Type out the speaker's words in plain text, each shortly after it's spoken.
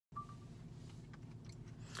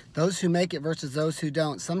those who make it versus those who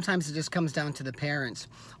don't. Sometimes it just comes down to the parents.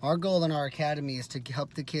 Our goal in our academy is to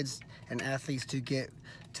help the kids and athletes to get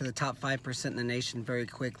to the top 5% in the nation very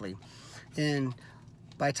quickly. And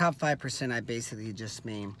by top 5%, I basically just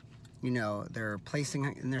mean, you know, they're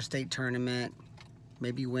placing in their state tournament,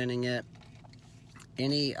 maybe winning it.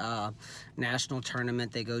 Any national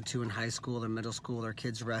tournament they go to in high school or middle school or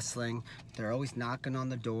kids wrestling, they're always knocking on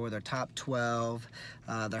the door. They're top 12.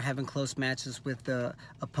 They're having close matches with the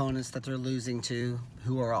opponents that they're losing to,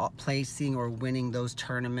 who are all placing or winning those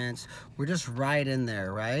tournaments. We're just right in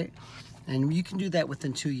there, right? And you can do that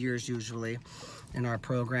within 2 years usually in our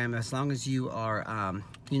program, as long as you are,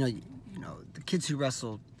 you know, the kids who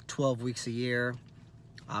wrestle 12 weeks a year.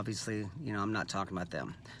 Obviously, you know, I'm not talking about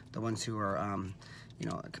them. The ones who are, you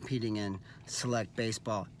know, competing in select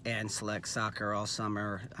baseball and select soccer all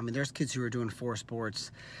summer. I mean, there's kids who are doing 4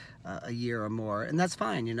 sports a year or more, and that's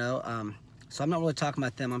fine, you know. So I'm not really talking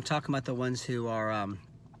about them. I'm talking about the ones who are,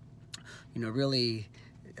 you know, really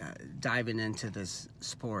diving into this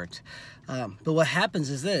sport. But what happens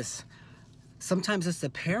is this. Sometimes it's the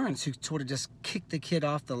parents who sort of just kick the kid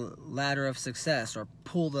off the ladder of success or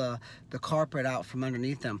pull the carpet out from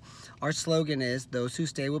underneath them. Our slogan is, those who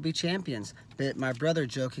stay will be champions. But my brother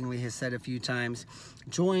jokingly has said a few times,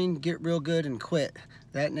 join, get real good, and quit.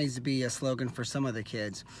 That needs to be a slogan for some of the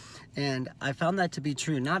kids. And I found that to be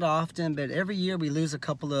true. Not often, but every year we lose a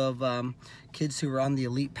couple of kids who are on the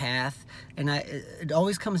elite path. And it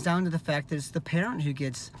always comes down to the fact that it's the parent who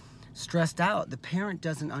gets stressed out. The parent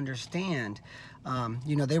doesn't understand.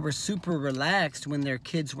 You know, they were super relaxed when their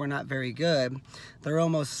kids were not very good. They're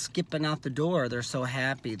almost skipping out the door. They're so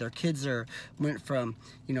happy. Their kids went from,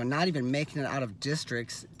 you know, not even making it out of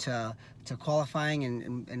districts to qualifying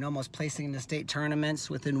and almost placing in the state tournaments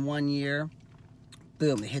within 1 year.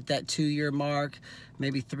 Boom, they hit that 2-year mark,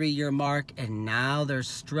 maybe 3-year mark, and now they're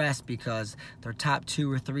stressed because they're top 2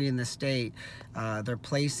 or 3 in the state. They're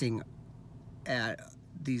placing at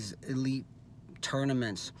these elite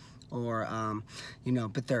tournaments, or you know,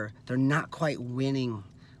 but they're not quite winning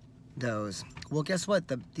those. Well, guess what?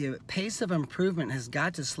 The pace of improvement has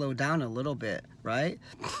got to slow down a little bit, right?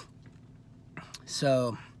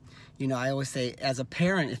 So, you know, I always say, as a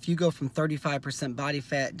parent, if you go from 35% body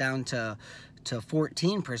fat down to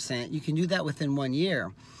 14%, you can do that within 1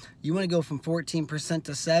 year. You want to go from 14%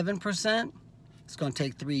 to 7%? It's going to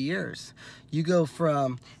take 3 years. You go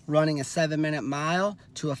from running a 7-minute mile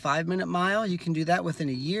to a 5-minute mile, you can do that within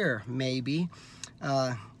a year, maybe.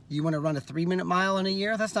 You want to run a 3-minute mile in a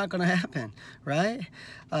year? That's not going to happen, right?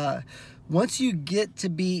 Once you get to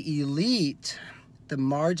be elite, the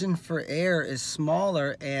margin for error is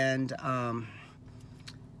smaller, and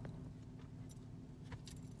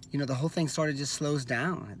you know, the whole thing sort of just slows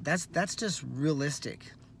down. That's just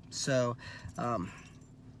realistic. So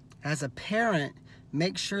as a parent,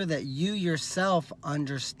 make sure that you yourself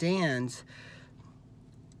understand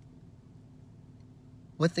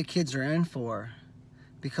what the kids are in for,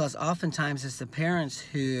 because oftentimes it's the parents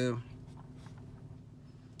who,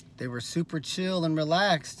 they were super chill and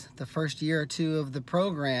relaxed the first year or 2 of the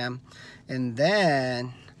program, and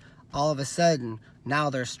then all of a sudden now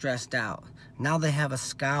they're stressed out. Now they have a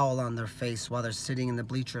scowl on their face while they're sitting in the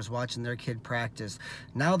bleachers watching their kid practice.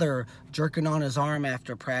 Now they're jerking on his arm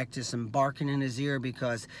after practice and barking in his ear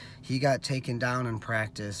because he got taken down in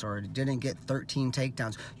practice or didn't get 13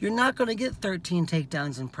 takedowns. You're not going to get 13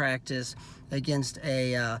 takedowns in practice against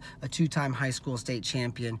a 2-time high school state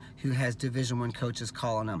champion who has Division I coaches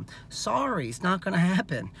calling him. Sorry, it's not going to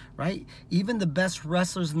happen, right? Even the best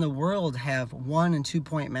wrestlers in the world have 1- and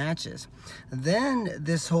 2-point matches. Then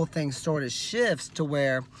this whole thing sort of shifts to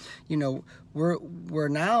where, you know, we're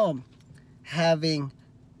now having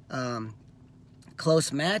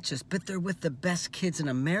close matches, but they're with the best kids in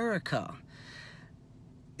America.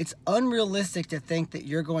 It's unrealistic to think that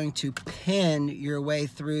you're going to pin your way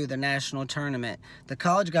through the national tournament. The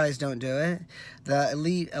college guys don't do it. The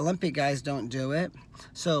elite Olympic guys don't do it.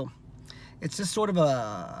 So it's just sort of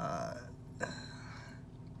a,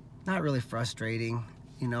 not really frustrating.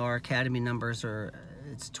 You know, our academy numbers are,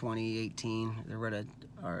 it's 2018. They're at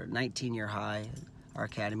our 19-year high, our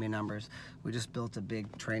academy numbers. We just built a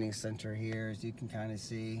big training center here, as you can kind of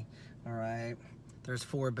see. All right. There's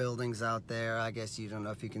 4 buildings out there. I guess you don't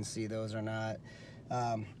know if you can see those or not.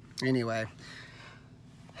 Anyway,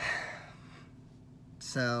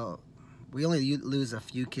 so we only lose a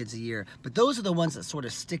few kids a year, but those are the ones that sort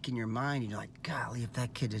of stick in your mind. You're like, golly, if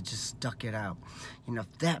that kid had just stuck it out. You know,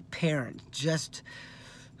 if that parent just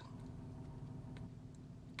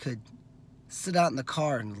could sit out in the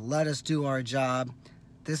car and let us do our job,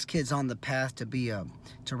 this kid's on the path to be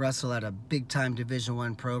to wrestle at a big time Division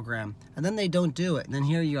I program, and then they don't do it. And then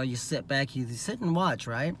here you are, you sit back, you sit and watch,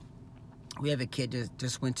 right? We have a kid that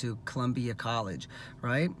just went to Columbia College,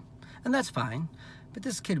 right? And that's fine. But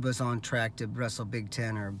this kid was on track to wrestle Big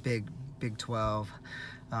 10 or Big 12.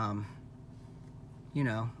 You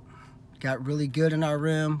know, got really good in our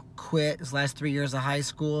room, quit his last 3 years of high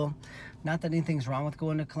school. Not that anything's wrong with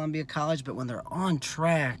going to Columbia College, but when they're on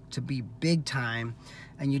track to be big time,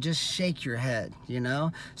 and you just shake your head, you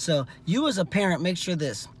know? So you as a parent, make sure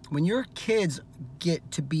this, when your kids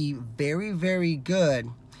get to be very, very good,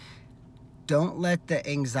 don't let the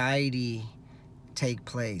anxiety take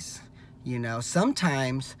place. You know,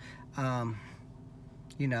 sometimes,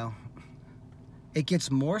 you know, it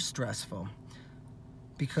gets more stressful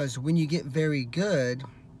because when you get very good,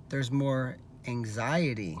 there's more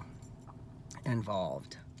anxiety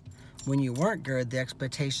involved. When you weren't good, the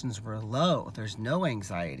expectations were low. There's no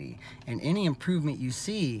anxiety. And any improvement you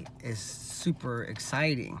see is super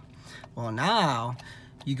exciting. Well, now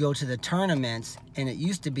you go to the tournaments, and it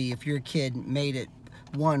used to be if your kid made it,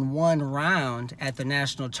 won one round at the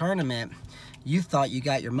national tournament, you thought you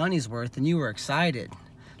got your money's worth and you were excited.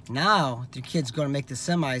 Now the kid's going to make the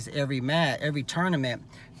semis every tournament.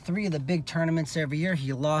 3 of the big tournaments every year,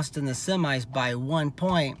 he lost in the semis by 1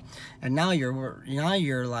 point, and now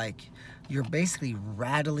you're like, you're basically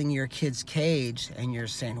rattling your kid's cage, and you're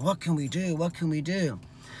saying, what can we do? What can we do?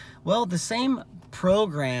 Well, the same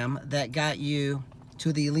program that got you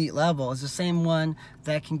to the elite level is the same one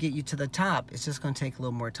that can get you to the top. It's just going to take a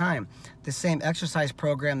little more time. The same exercise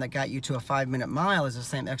program that got you to a 5-minute mile is the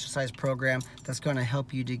same exercise program that's going to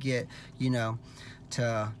help you to get, you know,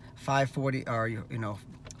 to 540 or, you know,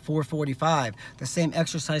 445. The same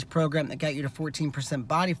exercise program that got you to 14%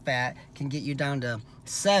 body fat can get you down to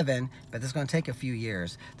 7, but that's going to take a few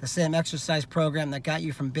years. The same exercise program that got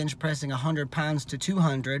you from bench pressing 100 pounds to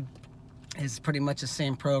 200 is pretty much the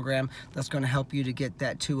same program that's going to help you to get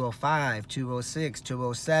that 205, 206,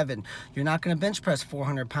 207. You're not going to bench press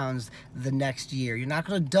 400 pounds the next year. You're not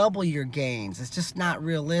going to double your gains. It's just not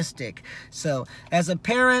realistic. So as a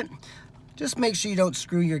parent, just make sure you don't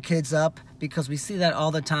screw your kids up, because we see that all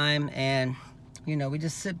the time, and you know, we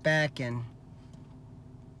just sit back and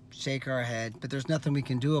shake our head, but there's nothing we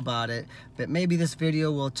can do about it. But maybe this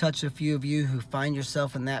video will touch a few of you who find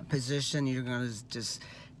yourself in that position. You're going to just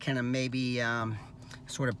kind of maybe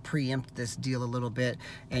sort of preempt this deal a little bit,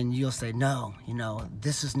 and you'll say, no, you know,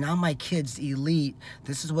 this is now my kid's elite.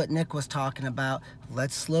 This is what Nick was talking about.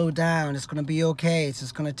 Let's slow down. It's going to be okay. It's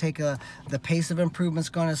just going to take the pace of improvement's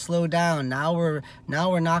going to slow down. Now we're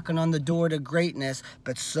knocking on the door to greatness,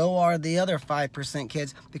 but so are the other 5%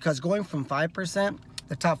 kids, because going from 5%,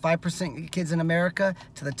 the top 5% kids in America,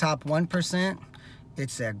 to the top 1%,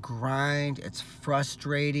 it's a grind. It's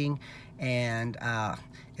frustrating, and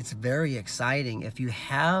it's very exciting if you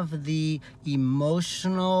have the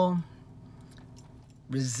emotional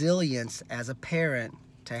resilience as a parent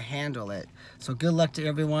to handle it. So good luck to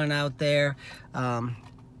everyone out there, and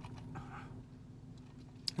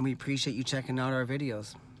we appreciate you checking out our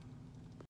videos.